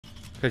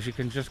Because you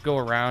can just go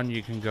around,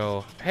 you can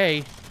go,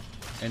 hey,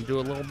 and do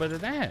a little bit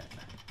of that.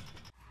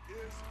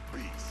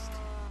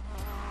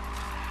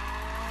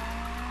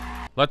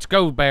 Let's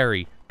go,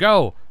 Barry.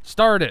 Go.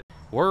 Start it.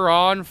 We're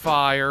on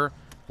fire.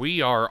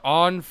 We are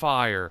on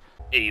fire.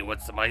 Hey,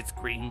 what's some ice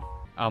cream?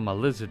 I'm a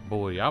lizard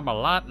boy. I'm a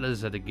lot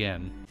lizard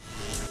again.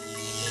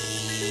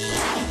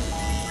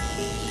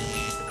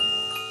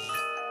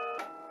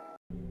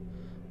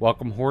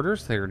 Welcome,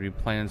 Hoarders. They're going to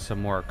be playing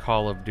some more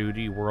Call of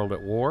Duty World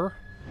at War.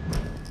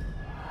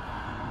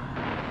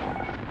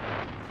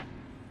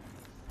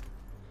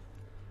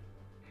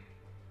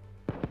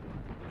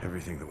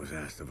 Everything that was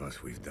asked of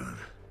us, we've done.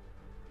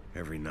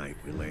 Every night,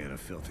 we lay in a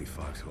filthy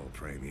foxhole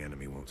praying the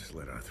enemy won't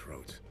slit our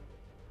throats.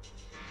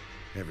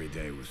 Every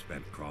day we've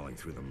spent crawling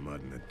through the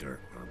mud and the dirt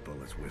while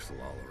bullets whistle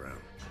all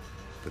around.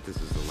 But this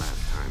is the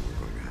last time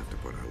we're going to have to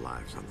put our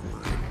lives on the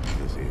line.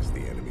 This is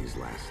the enemy's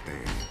last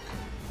stand.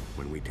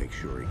 When we take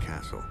Shuri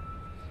Castle,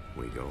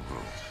 we go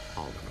home,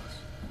 all of us.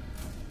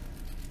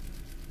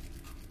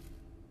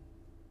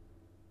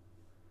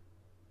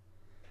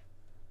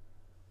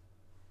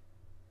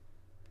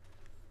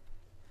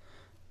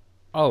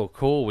 Oh,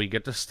 cool. We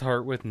get to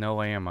start with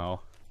no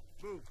ammo.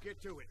 Move, get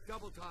to it.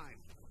 Double time.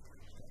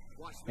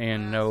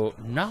 And no,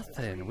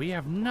 nothing. We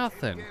have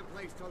nothing.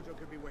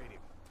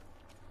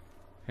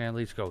 Okay, at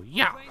least go,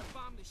 yeah.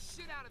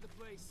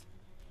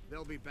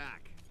 They'll be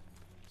back.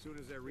 As soon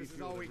as they're refueled. This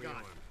is all we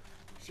got.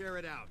 Share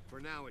it out.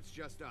 For now, it's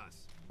just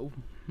us.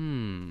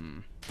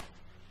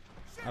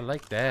 I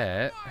like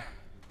that.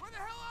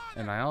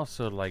 And I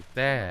also like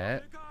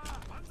that.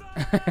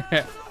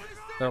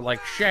 They're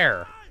like,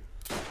 share.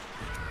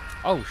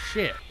 Oh,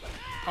 shit.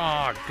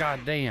 Oh,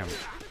 goddamn.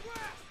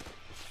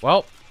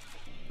 Well,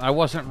 I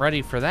wasn't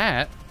ready for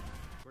that.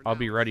 I'll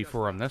be ready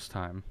for him this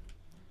time.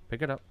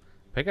 Pick it up.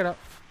 Pick it up.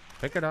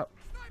 Pick it up.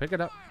 Pick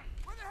it up.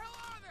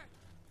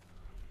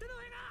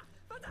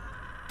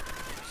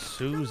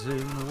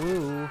 Susan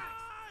Woo.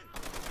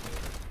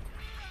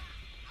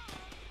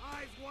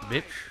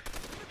 Bitch.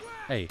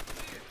 Hey.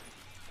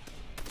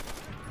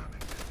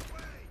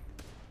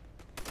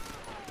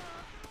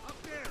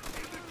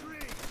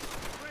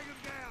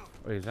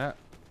 What is that?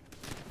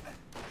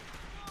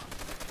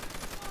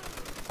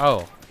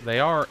 Oh, they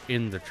are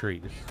in the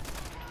trees.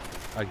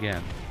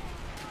 Again.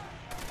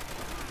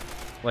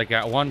 Like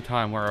at one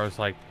time where I was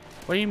like,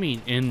 what do you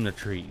mean in the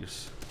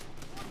trees?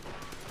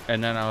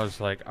 And then I was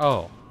like,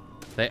 oh,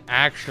 they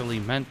actually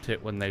meant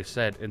it when they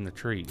said in the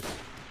trees.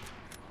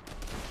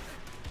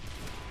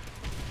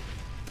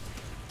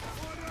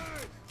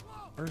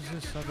 Where's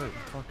this other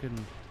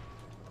fucking...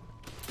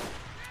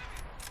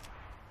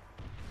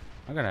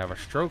 I'm gonna have a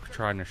stroke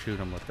trying to shoot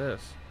him with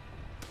this.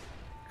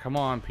 Come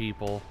on,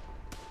 people.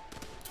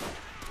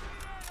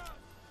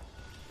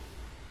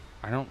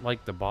 I don't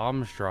like the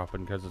bombs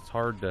dropping because it's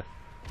hard to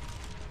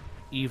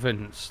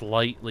even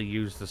slightly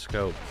use the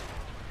scope.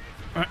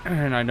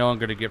 And I know I'm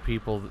gonna get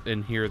people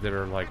in here that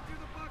are like,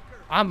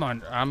 I'm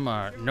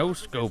a no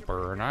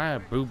scoper and I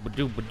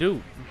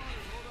boo-ba-doo-ba-doo.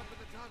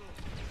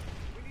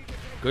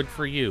 Good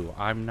for you.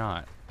 I'm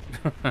not.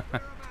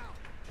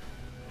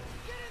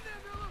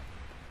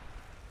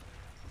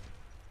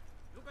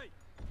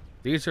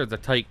 These are the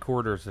tight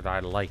quarters that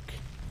I like.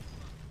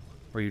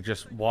 Where you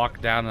just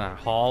walk down a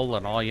hall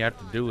and all you have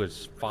to do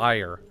is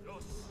fire.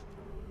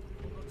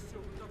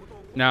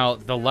 Now,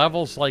 the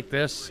levels like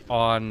this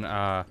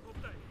on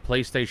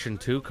PlayStation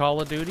 2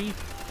 Call of Duty,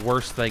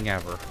 worst thing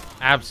ever.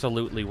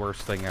 Absolutely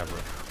worst thing ever.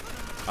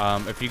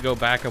 If you go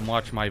back and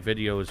watch my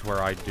videos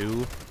where I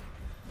do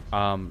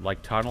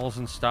like tunnels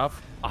and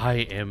stuff, I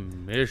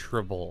am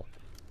miserable.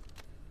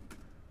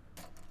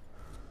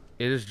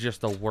 It is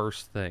just the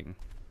worst thing.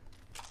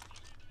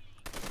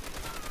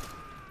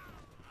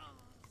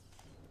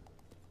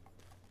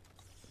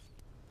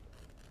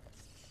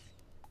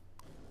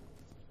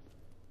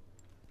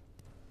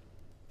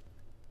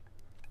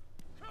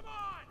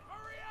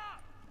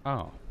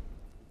 Oh.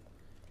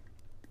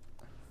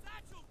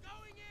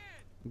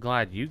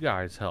 Glad you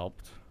guys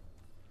helped.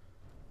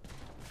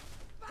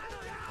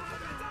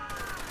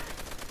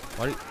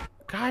 What?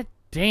 God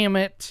damn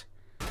it!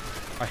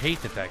 I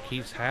hate that that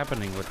keeps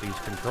happening with these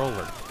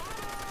controllers.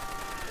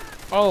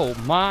 Oh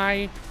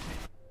my!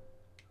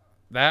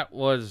 That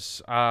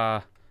was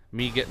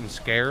me getting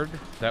scared.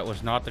 That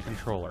was not the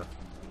controller.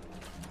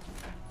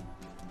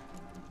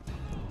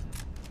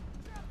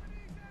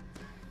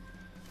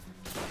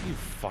 You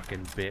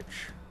fucking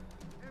bitch.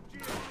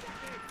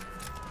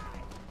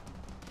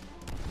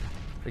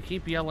 They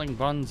keep yelling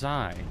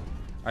Bunzai.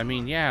 I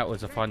mean, yeah, it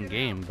was a fun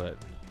game, but...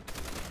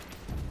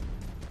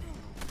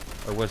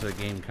 Or was it a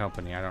game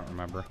company? I don't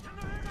remember.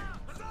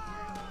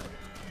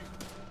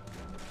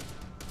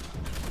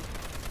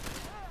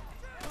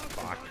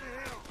 Fuck.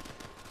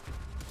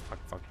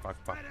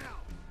 Fuck.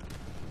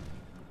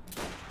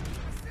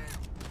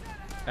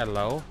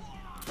 Hello?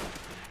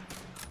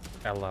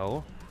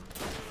 Hello?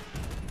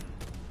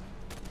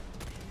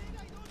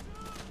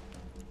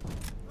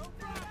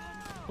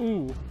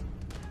 Ooh.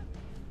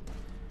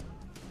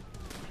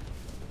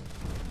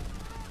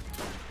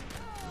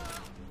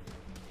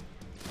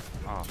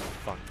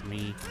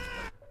 me.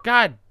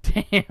 God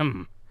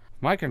damn!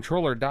 My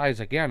controller dies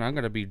again, I'm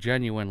going to be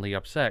genuinely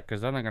upset,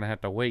 because then I'm going to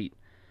have to wait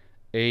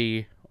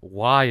a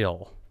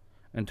while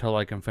until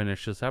I can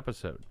finish this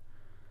episode.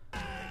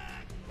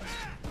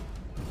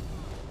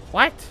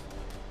 What?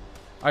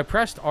 I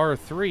pressed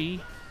R3.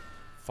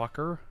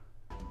 Fucker.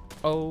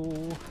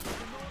 Oh,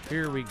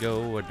 here we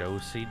go, a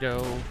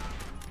do-si-do.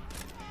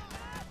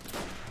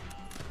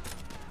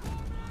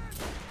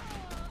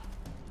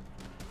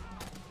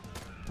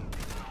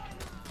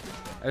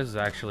 This is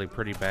actually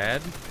pretty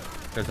bad,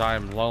 because I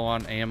am low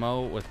on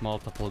ammo with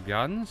multiple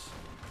guns.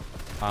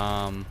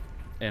 And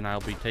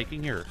I'll be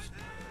taking yours.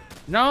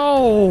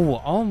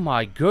 No! Oh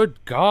my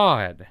good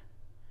God!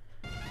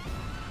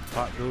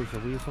 Pop goes the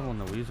weasel, and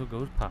the weasel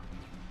goes pop.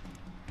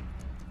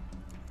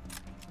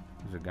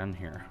 There's a gun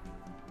here,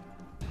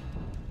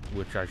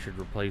 which I should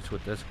replace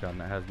with this gun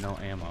that has no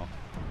ammo.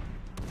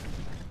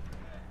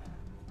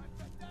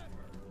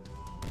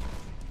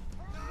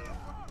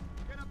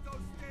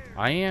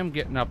 I am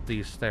getting up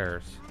these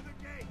stairs.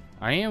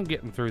 I am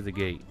getting through the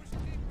gate.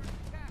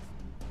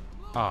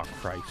 Oh,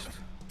 Christ.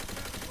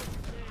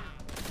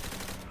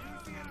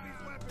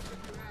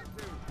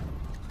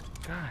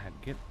 God,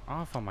 get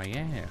off of my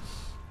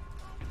ass.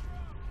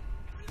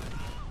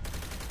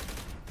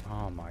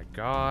 Oh my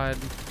God.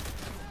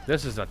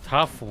 This is a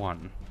tough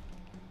one.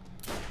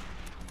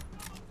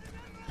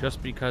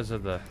 Just because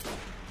of the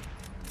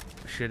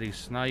shitty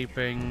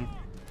sniping,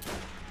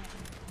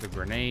 the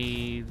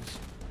grenades,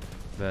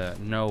 the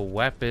no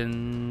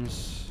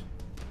weapons.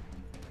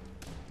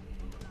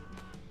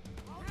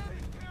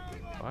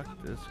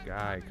 Fuck this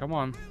guy. Come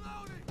on.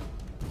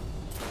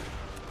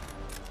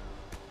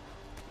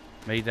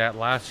 Made that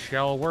last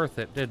shell worth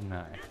it, didn't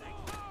I?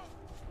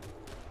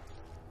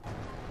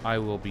 I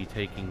will be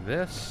taking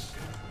this.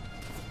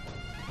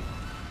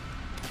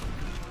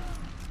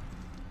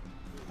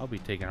 I'll be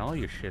taking all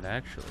your shit,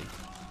 actually.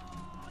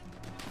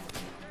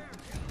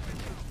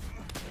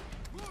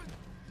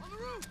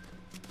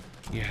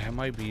 Yeah, it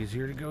might be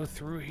easier to go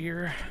through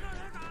here.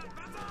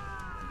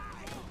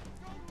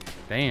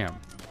 Damn.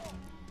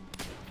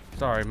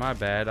 Sorry, my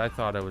bad. I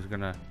thought I was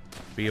gonna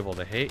be able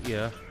to hit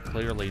you.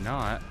 Clearly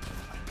not.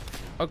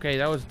 Okay,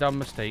 that was a dumb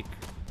mistake.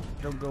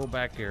 Don't go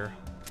back here.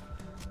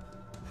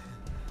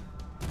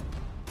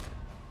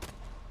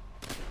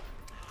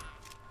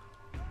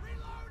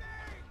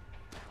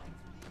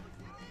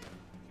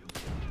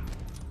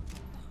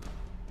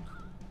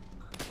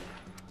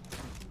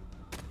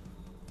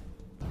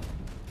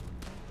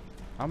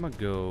 I'm gonna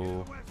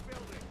go.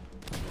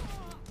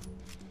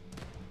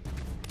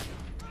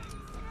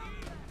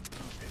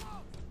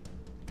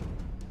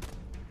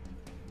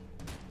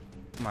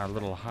 My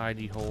little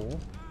hidey hole.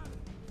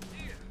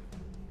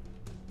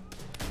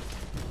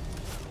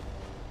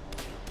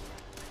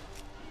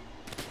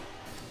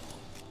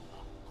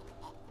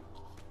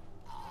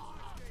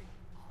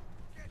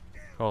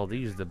 Call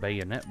these the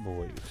bayonet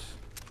boys.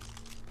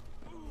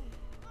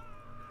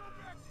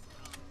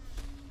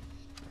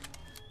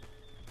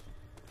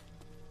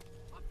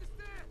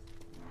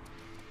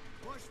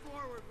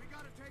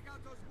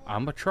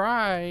 I'ma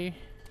try.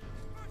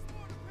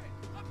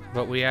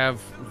 But we have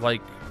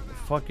like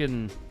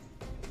fucking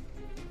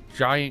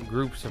giant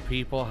groups of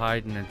people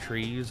hiding in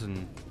trees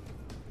and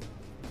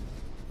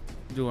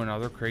doing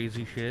other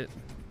crazy shit.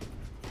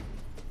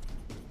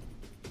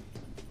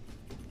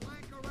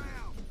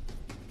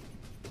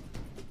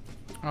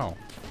 Oh,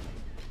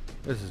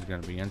 this is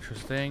gonna be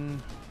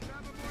interesting.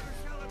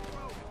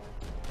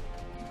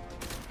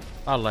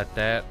 I'll let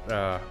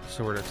that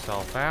sort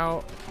itself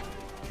out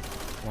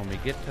when we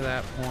get to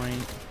that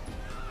point.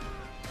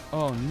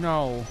 Oh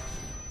no.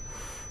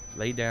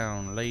 Lay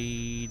down,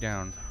 lay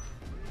down.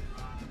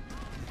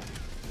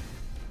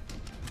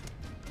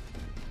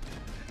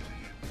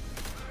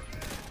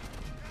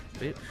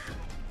 Bitch.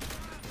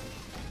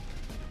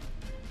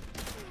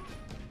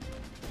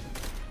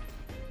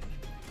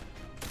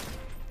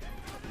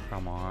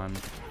 Come on.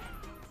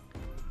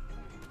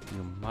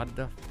 You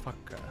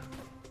motherfucker.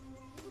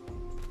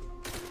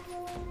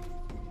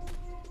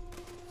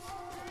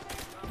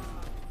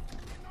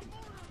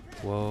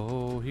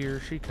 Whoa, here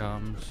she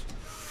comes.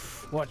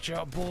 Watch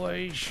out,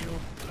 boy.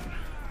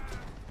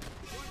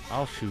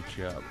 I'll shoot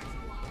you up.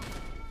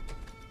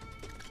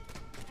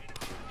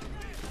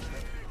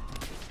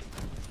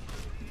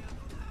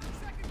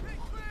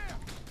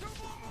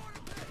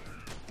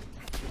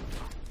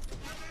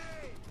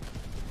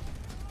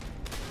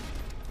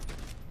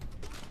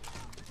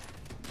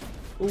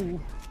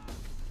 Ooh.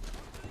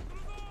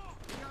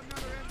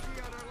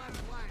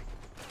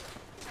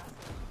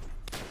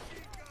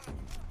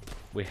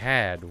 We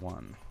had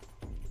one.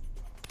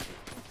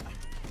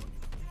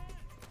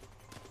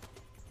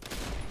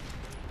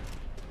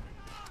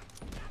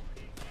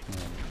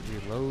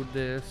 Reload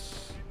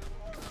this.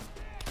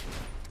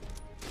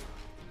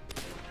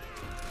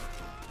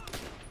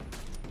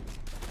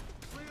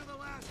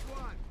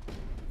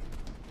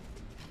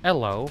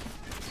 Hello.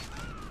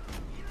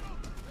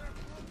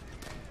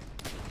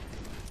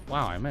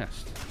 Wow, I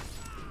missed.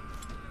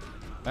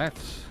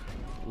 That's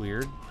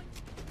weird.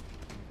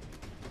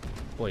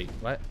 Wait,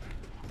 what?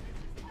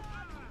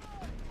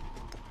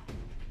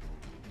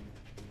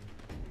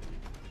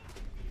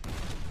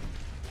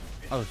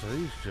 Oh, so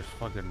these just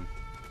fucking...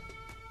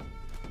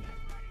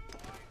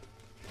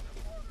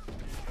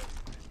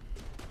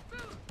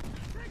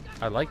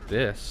 I like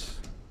this.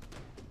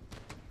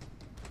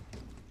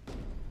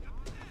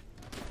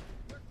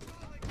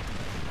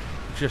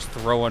 Just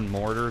throwing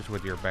mortars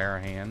with your bare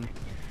hand.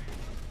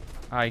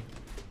 Hi.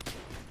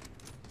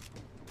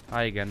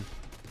 Hi again.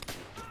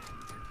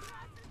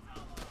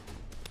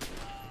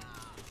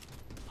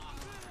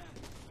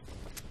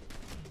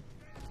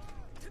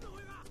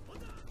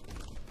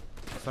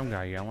 Some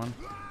guy yelling.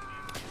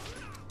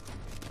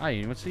 I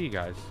didn't even see you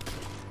guys.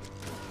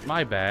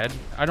 My bad.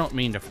 I don't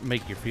mean to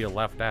make you feel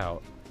left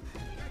out.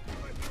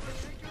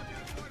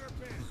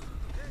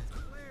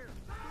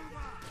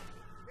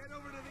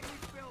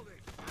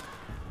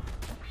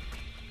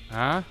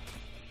 Huh?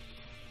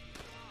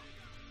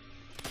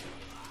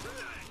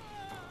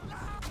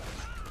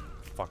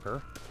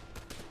 Fucker.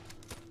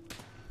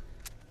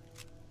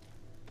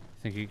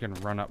 Think you can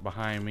run up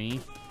behind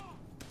me?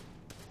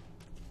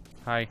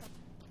 Hi.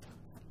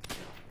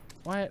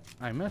 What?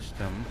 I missed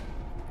him.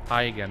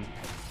 Hi again.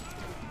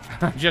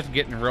 I'm just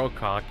getting real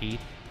cocky.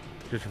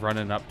 Just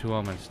running up to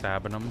him and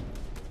stabbing him.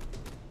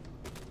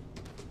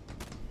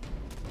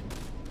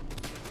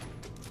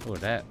 Oh,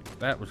 that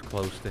was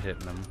close to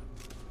hitting him.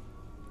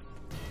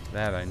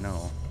 That I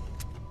know.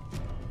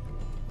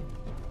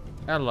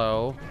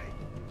 Hello.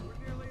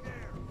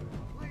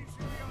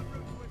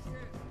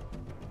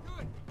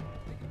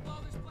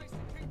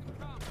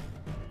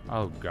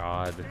 Oh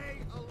God.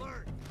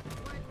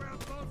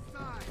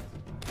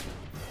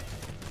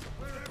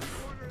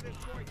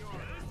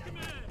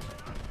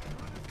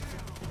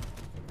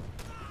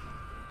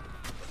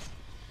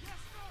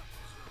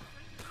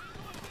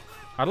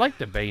 I like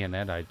the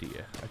bayonet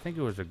idea. I think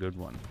it was a good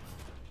one.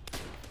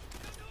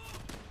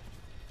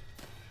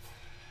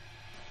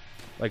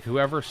 Like,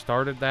 whoever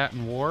started that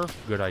in war,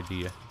 good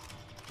idea.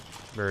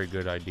 Very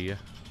good idea.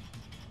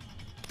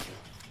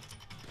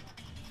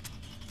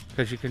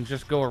 Because you can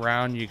just go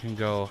around, you can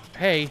go,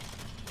 hey,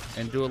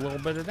 and do a little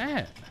bit of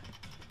that.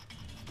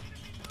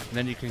 And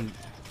then you can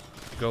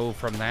go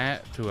from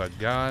that to a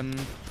gun,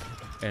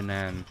 and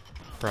then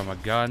from a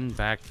gun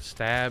back to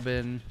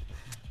stabbing.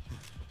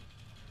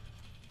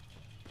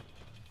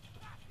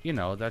 You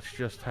know, that's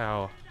just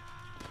how...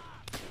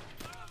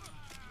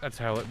 That's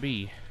how it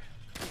be.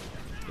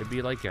 It'd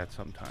be like that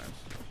sometimes.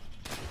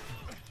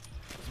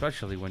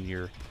 Especially when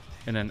you're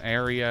in an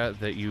area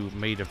that you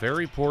made a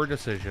very poor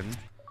decision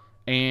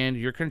and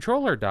your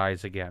controller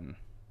dies again.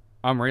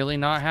 I'm really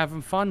not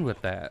having fun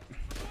with that.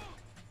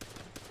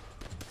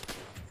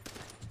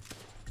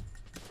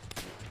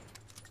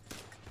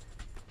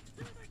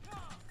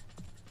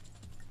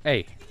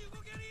 Hey.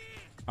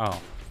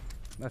 Oh.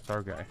 That's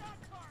our guy.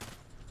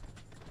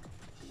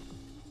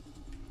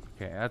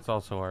 Okay, that's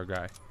also our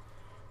guy.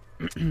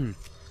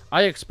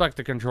 I expect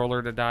the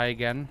controller to die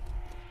again.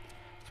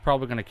 It's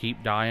probably going to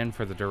keep dying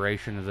for the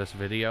duration of this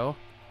video.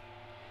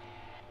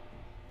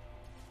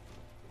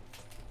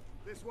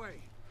 This way.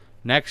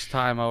 Next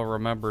time I'll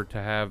remember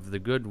to have the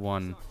good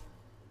one,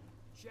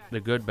 the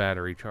good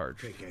battery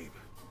charged. Take aim.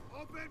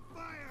 Open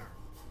fire!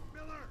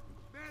 Miller,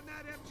 man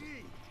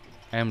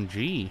that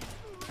MG. MG?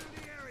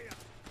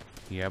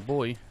 Yeah,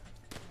 boy.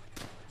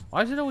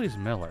 Why is it always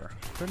Miller?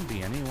 Couldn't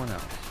be anyone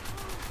else.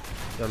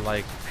 They're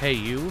like, hey,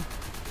 you.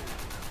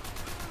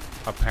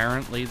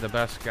 Apparently the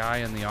best guy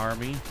in the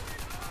army.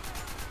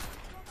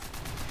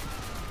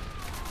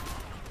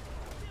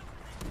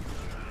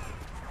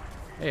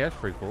 Hey, that's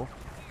pretty cool.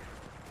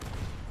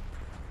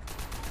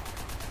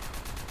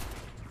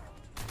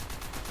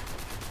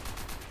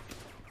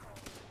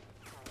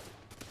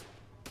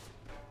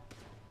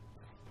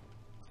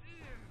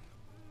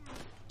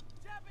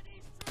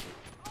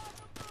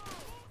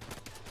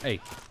 Hey.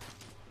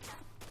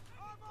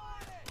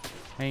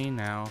 Hey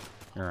now,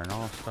 you're an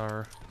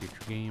all-star. Get your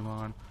game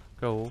on.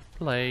 Go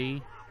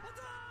play.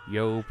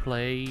 Yo,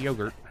 play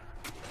yogurt.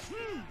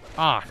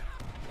 Ah.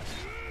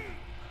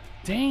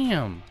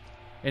 Damn.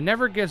 It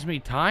never gives me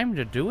time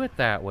to do it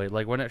that way.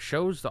 Like when it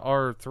shows the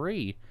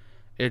R3,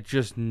 it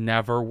just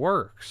never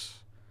works.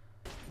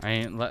 I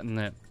ain't letting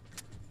it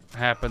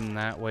happen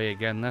that way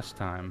again this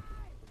time.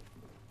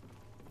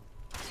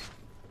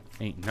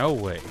 Ain't no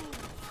way.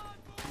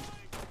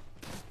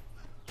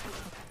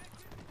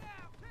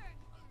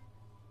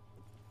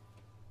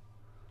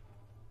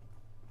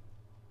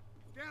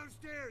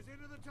 Downstairs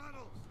into the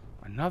tunnels.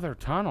 Another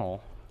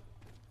tunnel?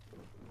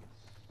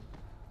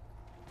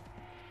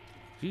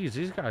 Jeez,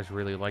 these guys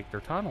really like their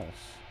tunnels.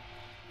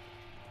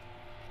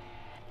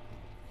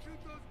 Shoot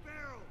those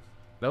barrels.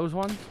 Those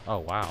ones? Oh,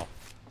 wow.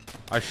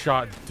 I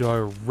shot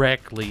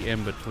directly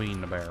in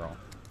between the barrel.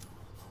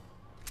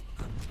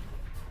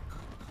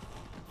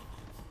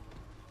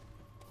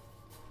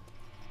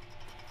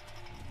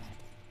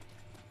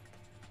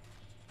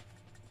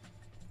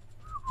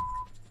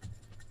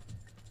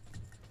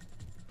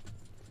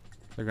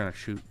 They're gonna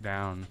shoot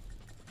down,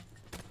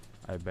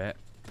 I bet.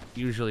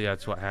 Usually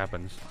that's what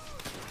happens.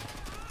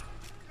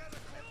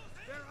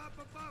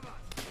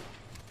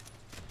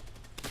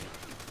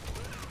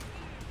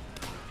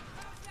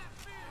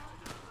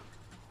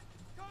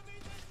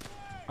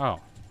 Oh.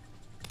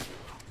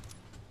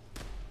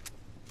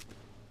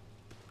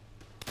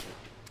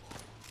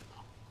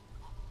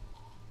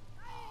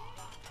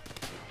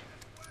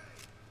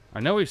 I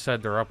know he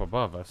said they're up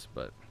above us,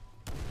 but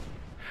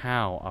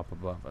how up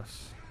above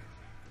us?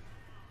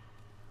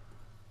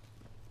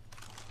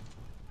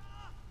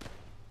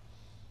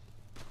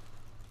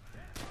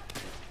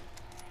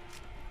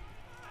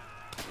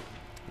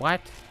 What?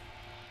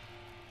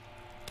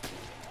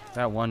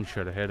 That one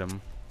should have hit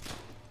him.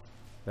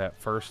 That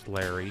first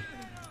Larry.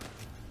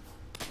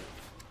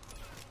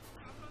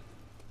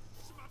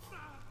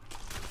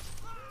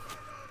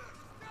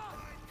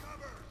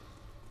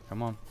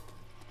 Come on.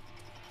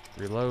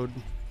 Reload.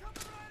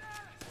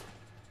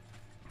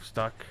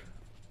 Stuck.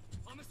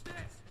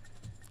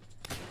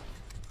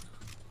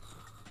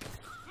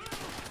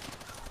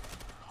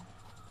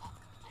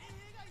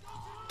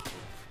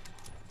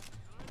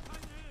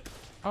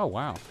 Oh,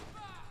 wow.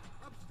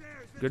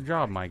 Good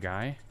job, my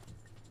guy.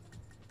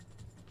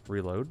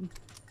 Reload.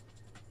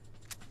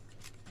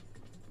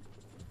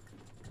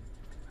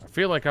 I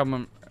feel like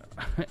I'm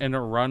in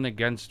a run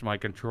against my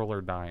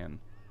controller dying.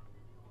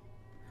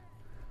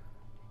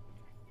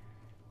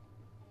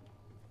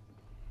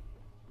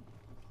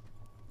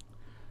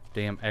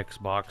 Damn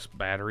Xbox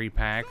battery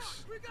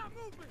packs.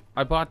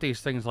 I bought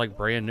these things like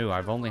brand new.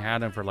 I've only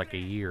had them for like a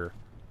year.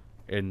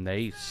 And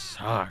they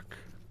suck.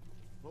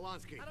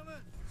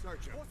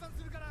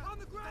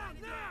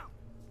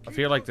 I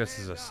feel like this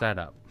is a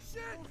setup.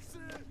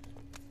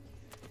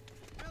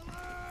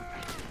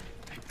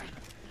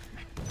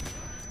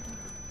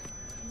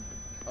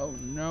 Oh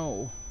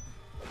no.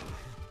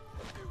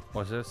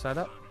 Was it a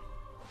setup?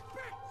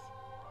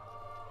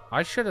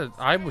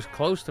 I was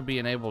close to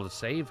being able to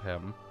save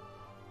him.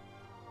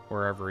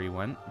 Wherever he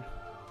went.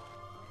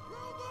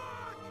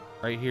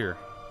 Right here.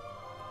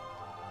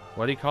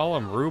 What do you call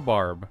him?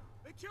 Rhubarb.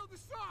 They killed the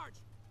Sarge.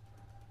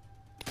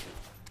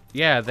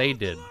 Yeah, they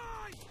did.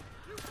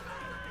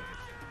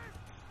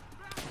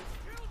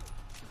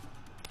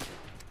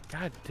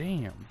 God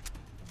damn.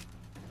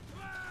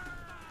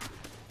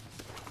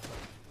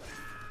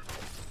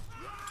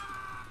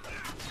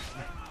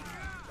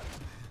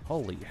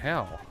 Holy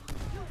hell.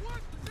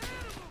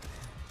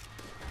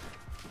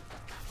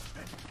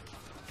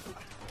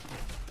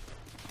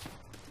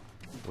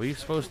 We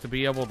supposed to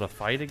be able to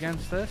fight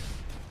against this?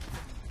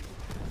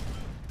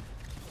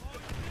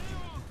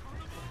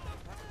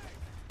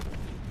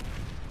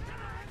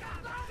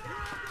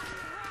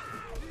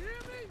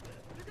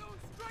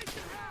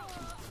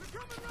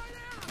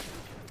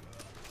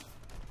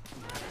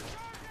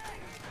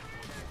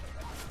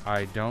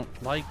 I don't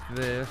like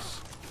this.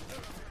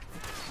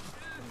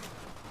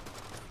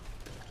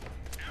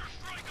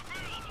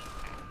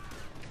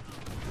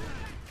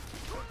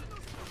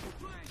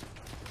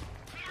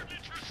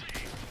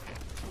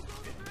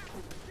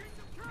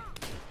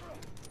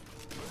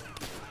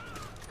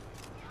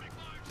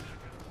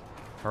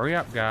 Hurry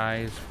up,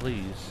 guys,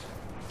 please.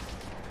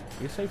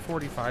 You say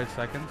 45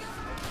 seconds?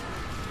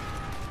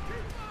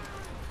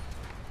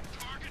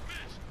 Target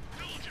missed.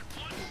 Diligent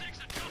 1-6,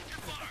 adjust your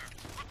fire.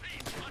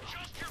 Repeat,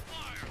 adjust your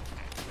fire.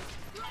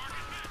 Target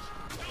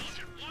missed.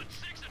 Diligent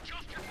 1-6,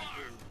 adjust your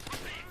fire.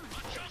 Repeat,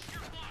 adjust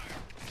your fire.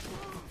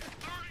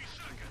 30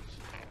 seconds.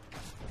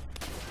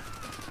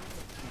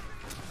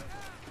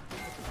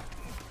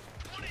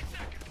 20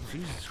 seconds.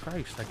 Jesus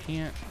Christ, I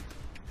can't.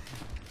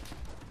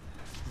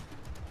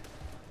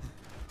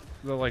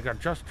 They're like,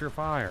 adjust your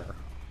fire.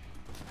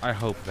 I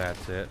hope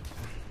that's it.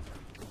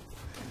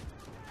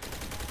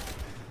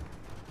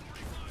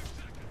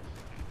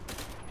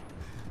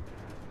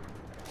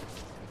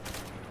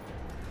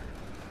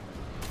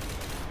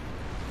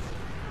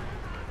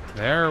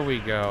 There we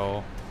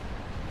go.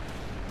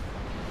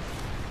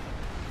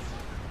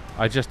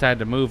 I just had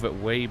to move it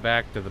way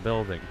back to the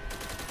building.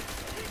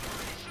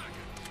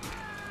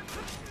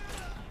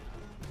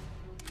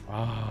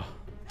 Ah.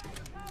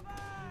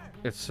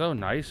 It's so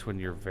nice when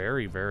you're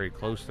very, very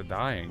close to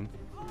dying.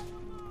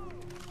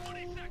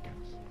 20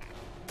 seconds.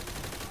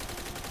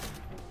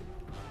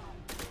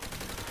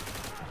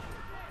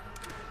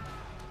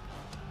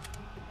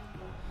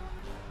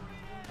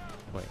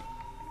 Wait.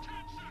 10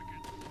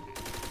 seconds.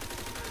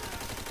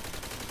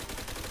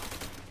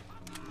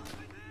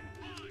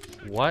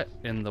 What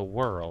in the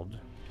world?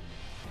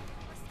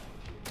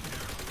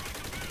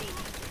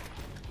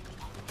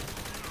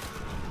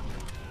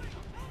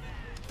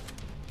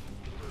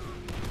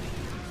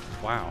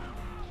 Wow.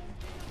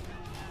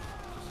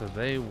 So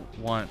they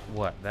want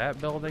what?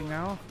 That building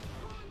now?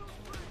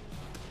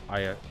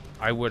 I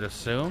would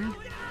assume,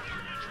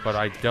 but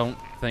I don't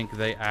think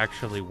they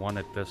actually want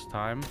it this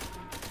time.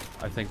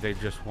 I think they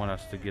just want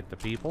us to get the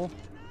people.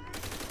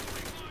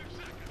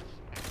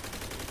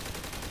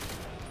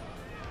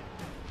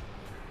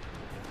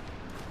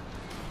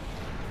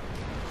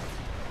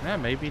 Yeah,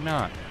 maybe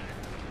not.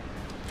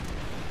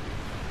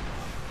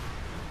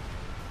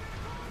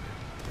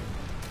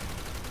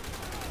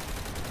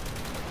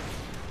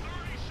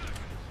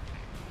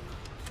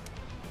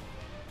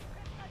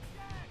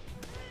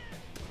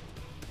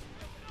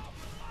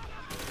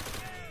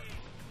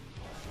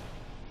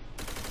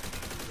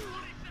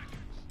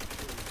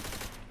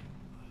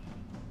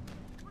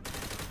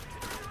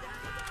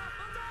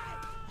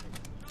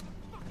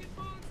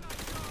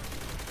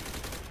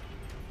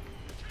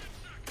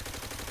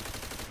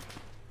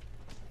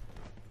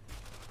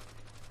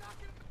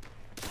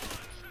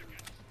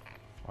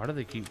 Why do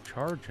they keep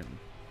charging?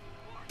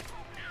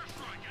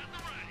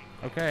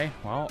 Okay,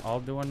 well,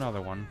 I'll do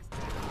another one.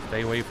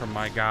 Stay away from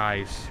my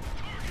guys.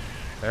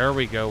 There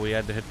we go. We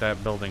had to hit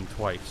that building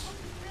twice.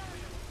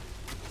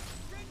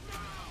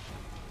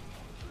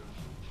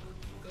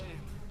 We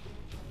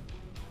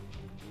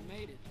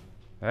made it.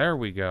 There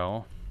we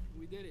go.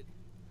 We did it.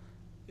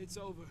 It's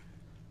over.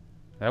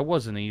 That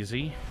wasn't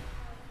easy.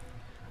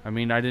 I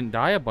mean, I didn't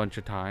die a bunch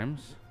of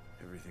times.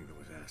 Everything that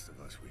was asked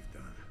of us, we've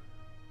done.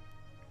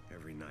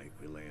 Every night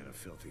we lay in a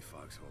filthy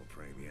foxhole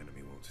praying the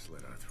enemy won't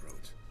slit our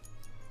throats.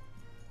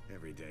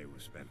 Every day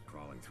was spent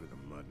crawling through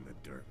the mud and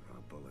the dirt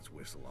while bullets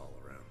whistle all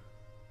around.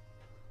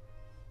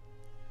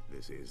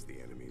 This is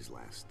the enemy's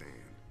last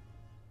stand.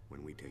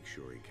 When we take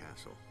Shuri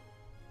Castle,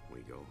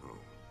 we go home.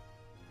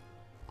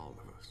 All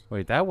of us.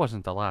 Wait, that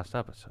wasn't the last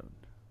episode.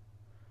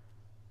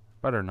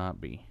 Better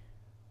not be.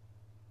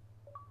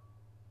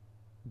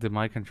 Did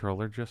my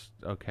controller just...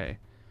 Okay.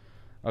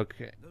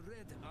 Okay.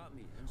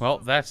 Well,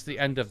 that's the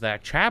end of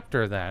that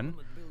chapter then.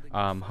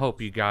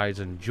 Hope you guys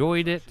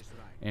enjoyed it,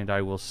 and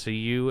I will see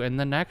you in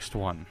the next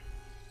one.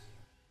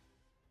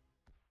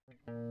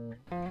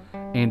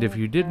 And if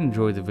you did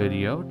enjoy the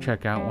video,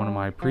 check out one of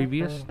my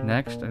previous,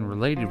 next, and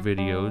related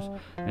videos,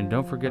 and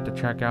don't forget to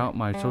check out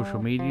my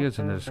social medias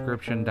in the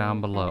description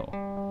down below.